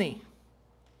money.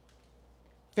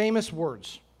 Famous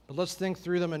words, but let's think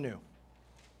through them anew.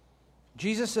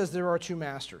 Jesus says there are two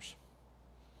masters.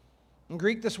 In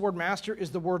Greek, this word master is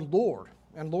the word Lord,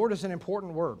 and Lord is an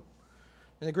important word.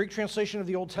 In the Greek translation of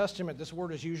the Old Testament, this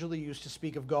word is usually used to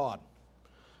speak of God.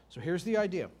 So here's the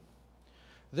idea.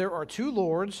 There are two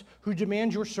lords who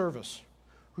demand your service,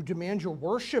 who demand your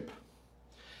worship.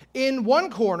 In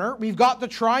one corner, we've got the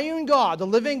triune God, the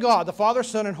living God, the Father,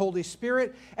 Son, and Holy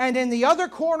Spirit, and in the other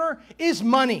corner is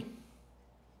money.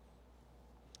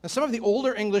 Now, some of the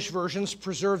older English versions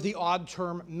preserve the odd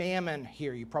term mammon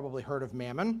here. You've probably heard of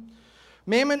mammon.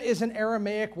 Mammon is an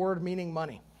Aramaic word meaning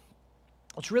money.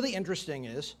 What's really interesting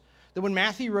is that when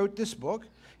Matthew wrote this book,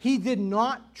 he did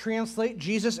not translate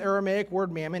Jesus' Aramaic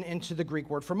word mammon into the Greek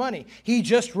word for money. He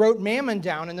just wrote mammon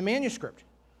down in the manuscript.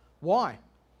 Why?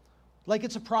 Like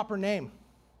it's a proper name.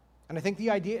 And I think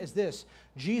the idea is this.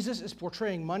 Jesus is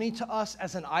portraying money to us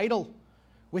as an idol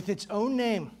with its own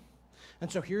name.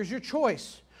 And so here's your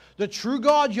choice. The true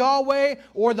God, Yahweh,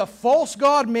 or the false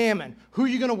God, Mammon. Who are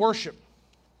you going to worship?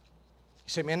 You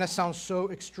say, man, that sounds so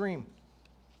extreme.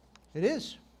 It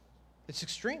is. It's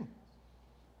extreme.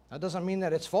 That doesn't mean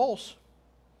that it's false.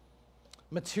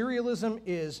 Materialism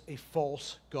is a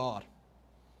false god.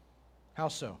 How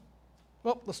so?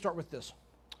 Well, let's start with this.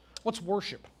 What's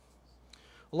worship?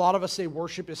 A lot of us say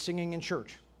worship is singing in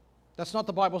church. That's not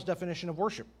the Bible's definition of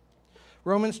worship.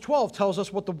 Romans 12 tells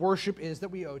us what the worship is that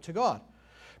we owe to God.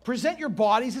 Present your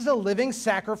bodies as a living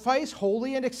sacrifice,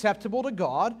 holy and acceptable to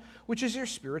God, which is your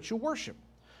spiritual worship.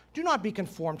 Do not be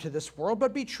conformed to this world,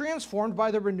 but be transformed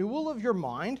by the renewal of your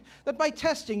mind, that by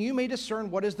testing you may discern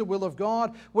what is the will of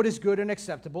God, what is good and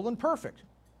acceptable and perfect.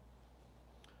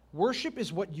 Worship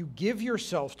is what you give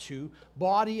yourself to,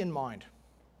 body and mind.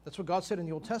 That's what God said in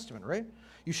the Old Testament, right?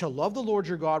 You shall love the Lord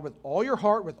your God with all your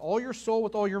heart, with all your soul,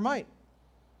 with all your might.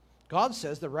 God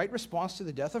says the right response to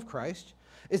the death of Christ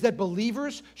is that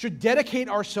believers should dedicate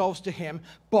ourselves to him,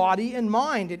 body and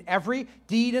mind, in every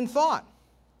deed and thought.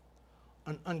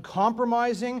 An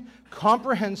uncompromising,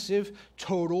 comprehensive,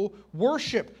 total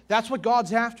worship. That's what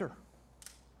God's after.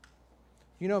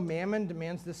 You know, Mammon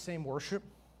demands this same worship.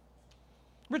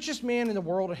 Richest man in the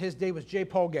world in his day was J.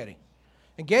 Paul Getty.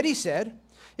 And Getty said,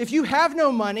 if you have no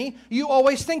money, you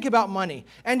always think about money.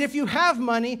 And if you have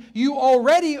money, you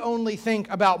already only think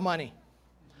about money.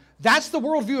 That's the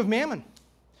worldview of Mammon.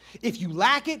 If you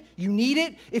lack it, you need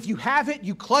it. If you have it,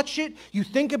 you clutch it. You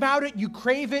think about it, you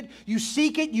crave it, you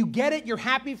seek it, you get it, you're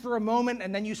happy for a moment,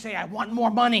 and then you say, I want more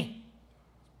money.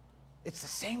 It's the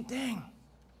same thing.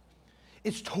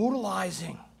 It's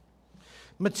totalizing.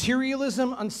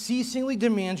 Materialism unceasingly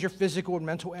demands your physical and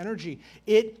mental energy.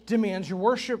 It demands your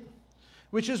worship.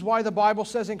 which is why the Bible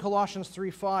says in Colossians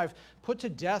 3:5, put to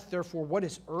death, therefore, what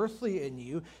is earthly in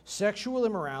you, sexual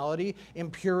immorality,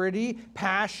 impurity,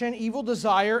 passion, evil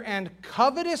desire, and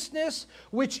covetousness,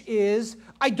 which is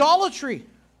idolatry.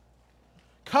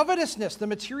 Covetousness, the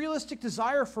materialistic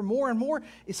desire for more and more,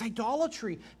 is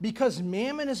idolatry because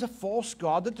mammon is a false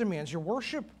god that demands your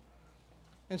worship.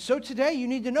 And so today you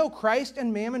need to know Christ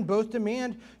and mammon both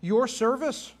demand your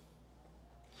service.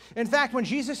 In fact, when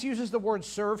Jesus uses the word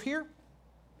serve here,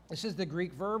 this is the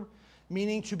Greek verb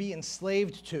meaning to be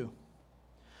enslaved to.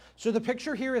 So the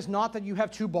picture here is not that you have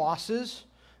two bosses,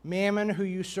 mammon who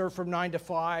you serve from 9 to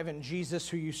 5 and Jesus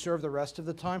who you serve the rest of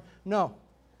the time. No.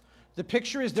 The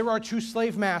picture is there are two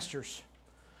slave masters,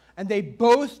 and they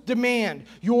both demand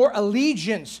your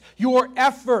allegiance, your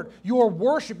effort, your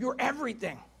worship, your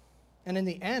everything. And in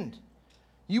the end,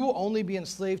 you will only be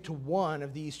enslaved to one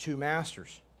of these two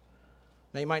masters.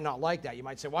 Now, you might not like that. You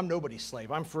might say, well, I'm nobody's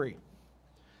slave. I'm free.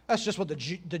 That's just what the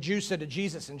Jews said to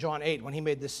Jesus in John 8 when he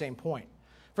made this same point.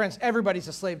 Friends, everybody's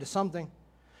a slave to something.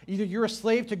 Either you're a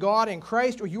slave to God in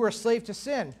Christ or you are a slave to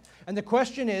sin. And the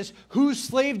question is, whose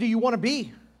slave do you want to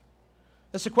be?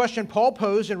 That's the question Paul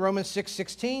posed in Romans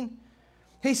 6:16.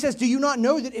 He says, do you not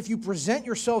know that if you present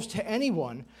yourselves to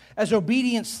anyone as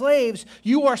obedient slaves,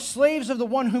 you are slaves of the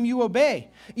one whom you obey,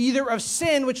 either of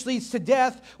sin, which leads to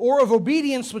death, or of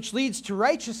obedience, which leads to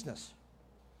righteousness?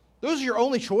 Those are your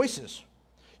only choices.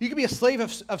 You can be a slave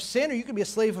of sin, or you can be a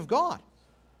slave of God.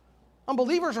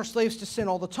 Unbelievers are slaves to sin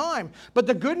all the time. But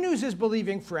the good news is,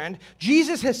 believing friend,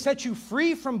 Jesus has set you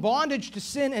free from bondage to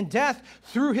sin and death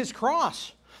through his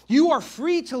cross. You are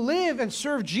free to live and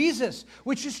serve Jesus,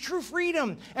 which is true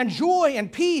freedom and joy and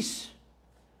peace.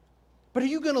 But are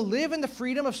you going to live in the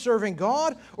freedom of serving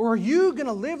God, or are you going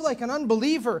to live like an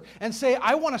unbeliever and say,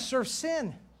 I want to serve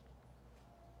sin?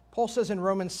 Paul says in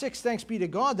Romans 6, thanks be to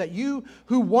God that you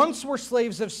who once were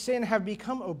slaves of sin have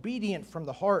become obedient from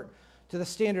the heart to the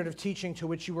standard of teaching to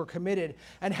which you were committed.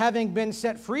 And having been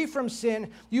set free from sin,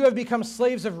 you have become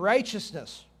slaves of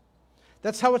righteousness.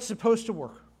 That's how it's supposed to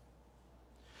work.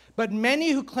 But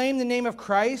many who claim the name of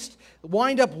Christ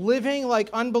wind up living like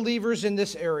unbelievers in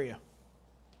this area.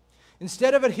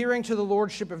 Instead of adhering to the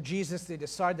lordship of Jesus, they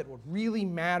decide that what really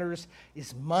matters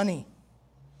is money.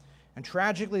 And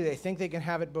tragically, they think they can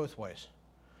have it both ways.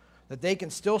 That they can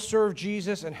still serve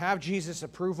Jesus and have Jesus'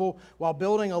 approval while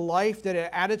building a life that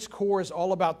at its core is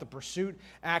all about the pursuit,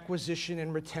 acquisition,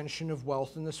 and retention of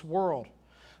wealth in this world.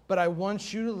 But I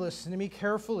want you to listen to me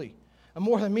carefully. And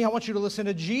more than me, I want you to listen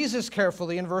to Jesus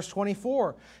carefully in verse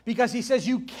 24. Because he says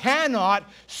you cannot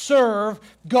serve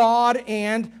God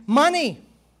and money.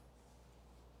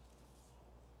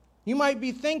 You might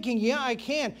be thinking, yeah, I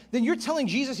can. Then you're telling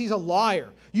Jesus he's a liar.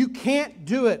 You can't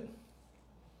do it.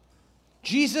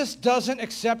 Jesus doesn't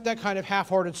accept that kind of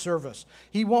half-hearted service.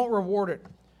 He won't reward it.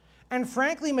 And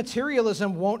frankly,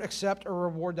 materialism won't accept or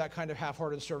reward that kind of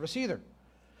half-hearted service either.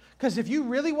 Because if you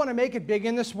really want to make it big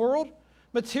in this world,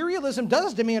 materialism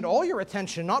does demand all your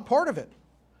attention, not part of it.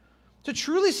 To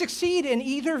truly succeed in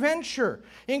either venture,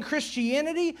 in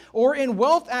Christianity or in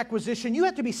wealth acquisition, you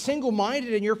have to be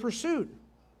single-minded in your pursuit.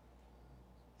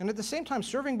 And at the same time,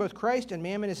 serving both Christ and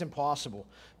mammon is impossible.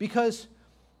 Because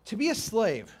to be a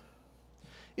slave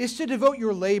is to devote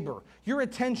your labor, your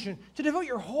attention, to devote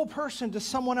your whole person to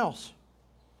someone else.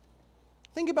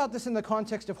 Think about this in the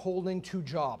context of holding two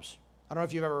jobs. I don't know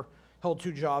if you've ever held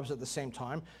two jobs at the same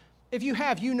time. If you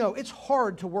have, you know it's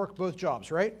hard to work both jobs,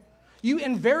 right? You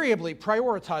invariably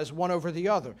prioritize one over the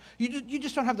other. You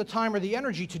just don't have the time or the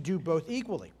energy to do both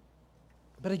equally.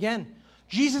 But again,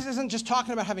 Jesus isn't just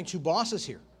talking about having two bosses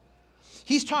here.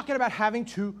 He's talking about having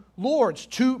two lords,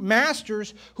 two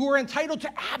masters who are entitled to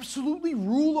absolutely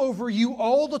rule over you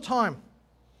all the time.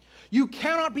 You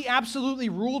cannot be absolutely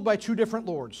ruled by two different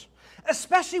lords,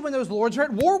 especially when those lords are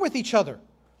at war with each other,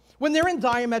 when they're in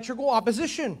diametrical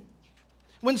opposition,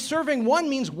 when serving one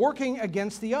means working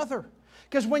against the other.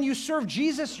 Because when you serve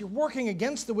Jesus, you're working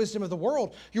against the wisdom of the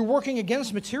world. You're working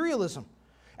against materialism.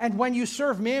 And when you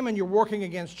serve mammon, you're working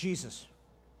against Jesus.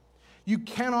 You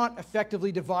cannot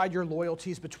effectively divide your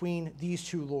loyalties between these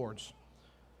two lords.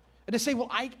 And to say, well,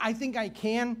 I think I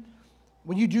can.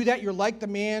 When you do that, you're like the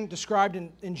man described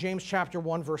in James chapter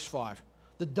 1, verse 5.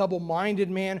 The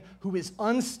double-minded man who is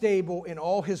unstable in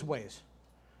all his ways.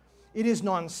 It is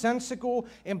nonsensical,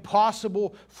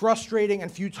 impossible, frustrating,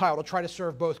 and futile to try to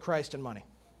serve both Christ and money.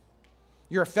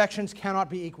 Your affections cannot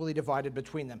be equally divided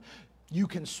between them. You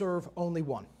can serve only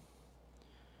one.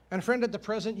 And friend, at the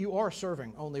present, you are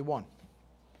serving only one.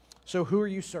 So who are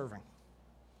you serving?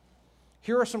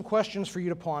 Here are some questions for you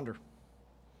to ponder.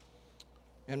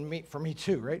 And for me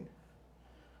too, right?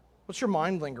 What's your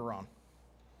mind linger on?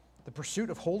 The pursuit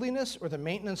of holiness or the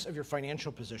maintenance of your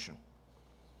financial position?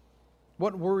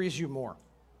 What worries you more?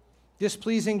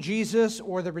 Displeasing Jesus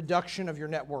or the reduction of your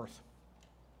net worth?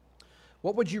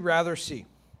 What would you rather see?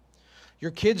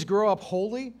 Your kids grow up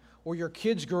holy or your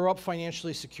kids grow up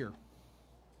financially secure?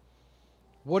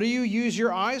 What do you use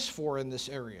your eyes for in this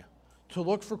area? To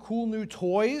look for cool new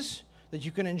toys that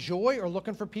you can enjoy or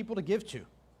looking for people to give to?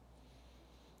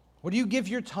 What do you give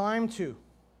your time to?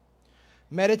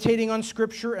 Meditating on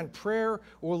Scripture and prayer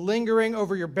or lingering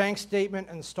over your bank statement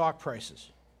and stock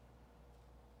prices?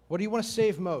 What do you want to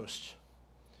save most?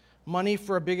 Money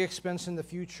for a big expense in the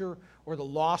future or the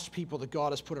lost people that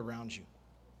God has put around you?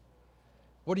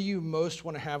 What do you most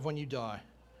want to have when you die?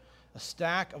 A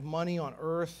stack of money on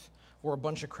earth or a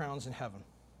bunch of crowns in heaven?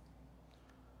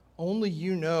 Only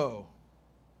you know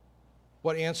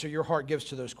what answer your heart gives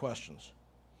to those questions.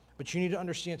 But you need to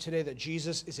understand today that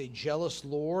Jesus is a jealous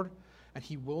Lord, and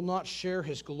he will not share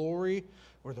his glory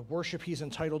or the worship he's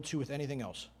entitled to with anything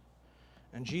else.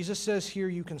 And Jesus says here,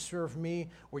 you can serve me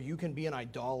or you can be an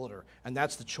idolater, and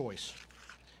that's the choice.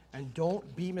 And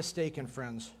don't be mistaken,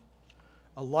 friends.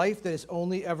 A life that is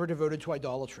only ever devoted to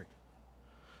idolatry,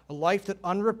 a life that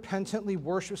unrepentantly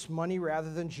worships money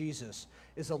rather than Jesus,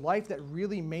 is a life that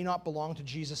really may not belong to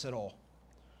Jesus at all.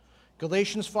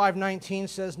 Galatians 5:19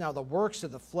 says, now the works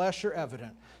of the flesh are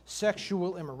evident: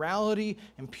 sexual immorality,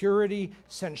 impurity,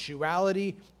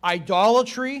 sensuality,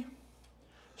 idolatry,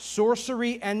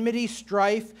 sorcery, enmity,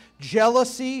 strife,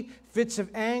 jealousy, fits of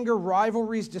anger,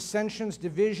 rivalries, dissensions,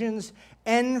 divisions,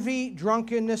 envy,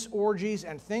 drunkenness, orgies,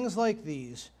 and things like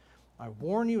these. I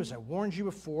warn you, as I warned you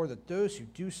before, that those who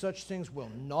do such things will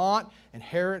not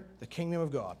inherit the kingdom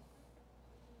of God.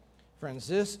 Friends,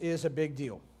 this is a big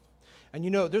deal. And you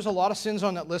know, there's a lot of sins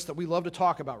on that list that we love to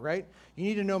talk about, right? You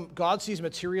need to know God sees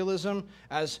materialism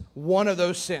as one of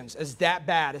those sins, as that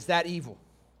bad, as that evil.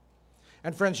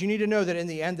 And friends, you need to know that in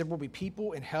the end there will be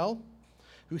people in hell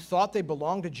who thought they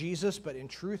belonged to Jesus, but in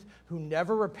truth, who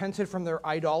never repented from their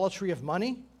idolatry of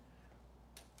money,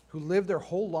 who lived their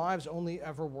whole lives only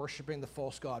ever worshiping the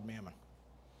false god Mammon.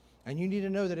 And you need to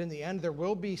know that in the end there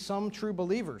will be some true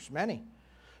believers, many,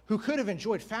 who could have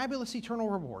enjoyed fabulous eternal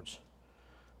rewards,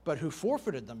 but who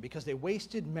forfeited them because they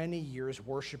wasted many years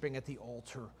worshiping at the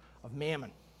altar of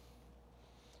Mammon.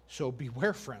 So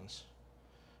beware, friends.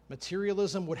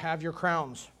 Materialism would have your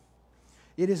crowns.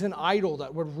 It is an idol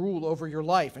that would rule over your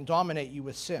life and dominate you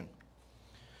with sin.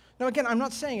 Now again, I'm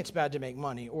not saying it's bad to make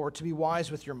money or to be wise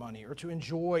with your money or to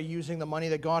enjoy using the money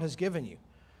that God has given you.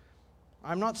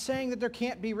 I'm not saying that there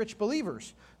can't be rich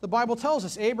believers. The Bible tells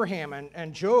us Abraham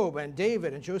and Job and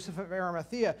David and Joseph of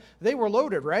Arimathea, they were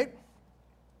loaded, right?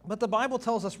 But the Bible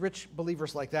tells us rich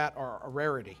believers like that are a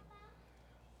rarity.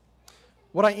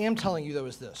 What I am telling you, though,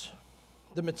 is this.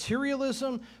 The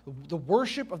materialism, the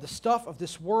worship of the stuff of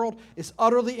this world is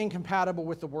utterly incompatible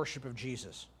with the worship of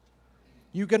Jesus.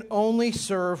 You can only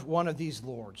serve one of these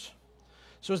lords.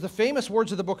 So as the famous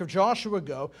words of the book of Joshua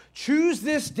go, choose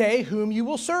this day whom you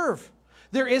will serve.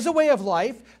 There is a way of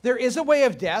life. There is a way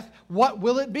of death. What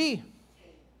will it be?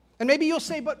 And maybe you'll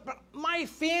say, but my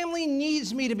family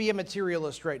needs me to be a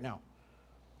materialist right now.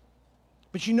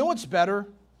 But you know what's better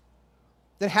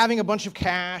than having a bunch of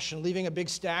cash and leaving a big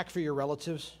stack for your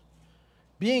relatives?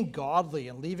 Being godly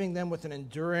and leaving them with an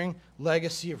enduring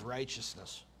legacy of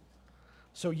righteousness.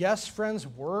 So yes, friends,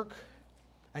 work,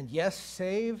 and yes,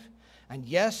 save, and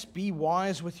yes, be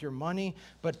wise with your money,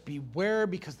 but beware,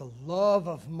 because the love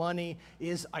of money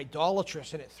is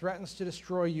idolatrous and it threatens to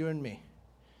destroy you and me.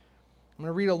 I'm going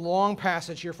to read a long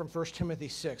passage here from 1 Timothy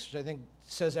 6, which I think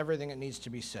says everything that needs to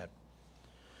be said.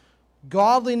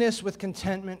 Godliness with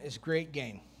contentment is great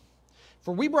gain.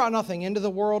 For we brought nothing into the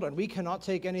world, and we cannot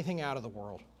take anything out of the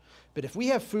world. But if we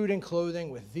have food and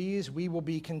clothing, with these we will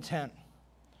be content.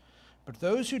 But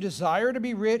those who desire to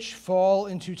be rich fall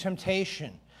into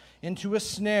temptation, into a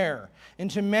snare,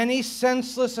 into many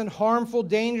senseless and harmful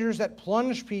dangers that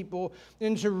plunge people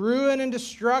into ruin and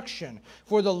destruction.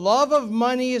 For the love of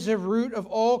money is a root of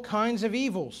all kinds of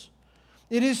evils.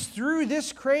 It is through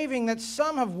this craving that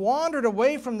some have wandered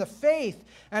away from the faith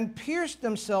and pierced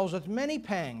themselves with many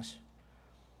pangs.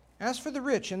 As for the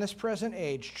rich in this present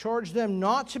age, charge them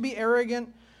not to be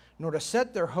arrogant, nor to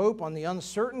set their hope on the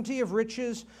uncertainty of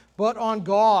riches, but on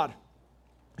God,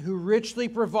 who richly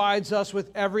provides us with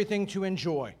everything to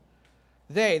enjoy.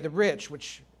 They, the rich,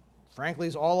 which frankly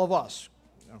is all of us,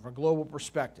 from a global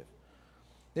perspective,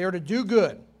 they are to do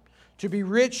good, to be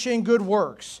rich in good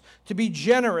works, to be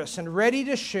generous and ready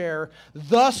to share,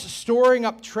 thus storing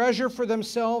up treasure for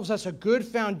themselves as a good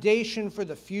foundation for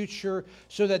the future,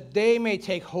 so that they may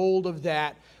take hold of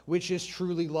that which is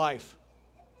truly life.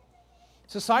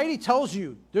 Society tells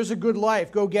you there's a good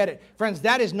life, go get it. Friends,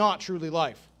 that is not truly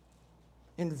life.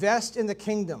 Invest in the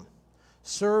kingdom.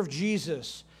 Serve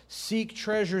Jesus. Seek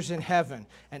treasures in heaven.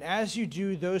 And as you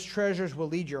do, those treasures will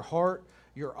lead your heart,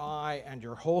 your eye, and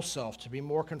your whole self to be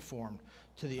more conformed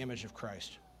to the image of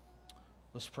Christ.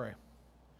 Let's pray.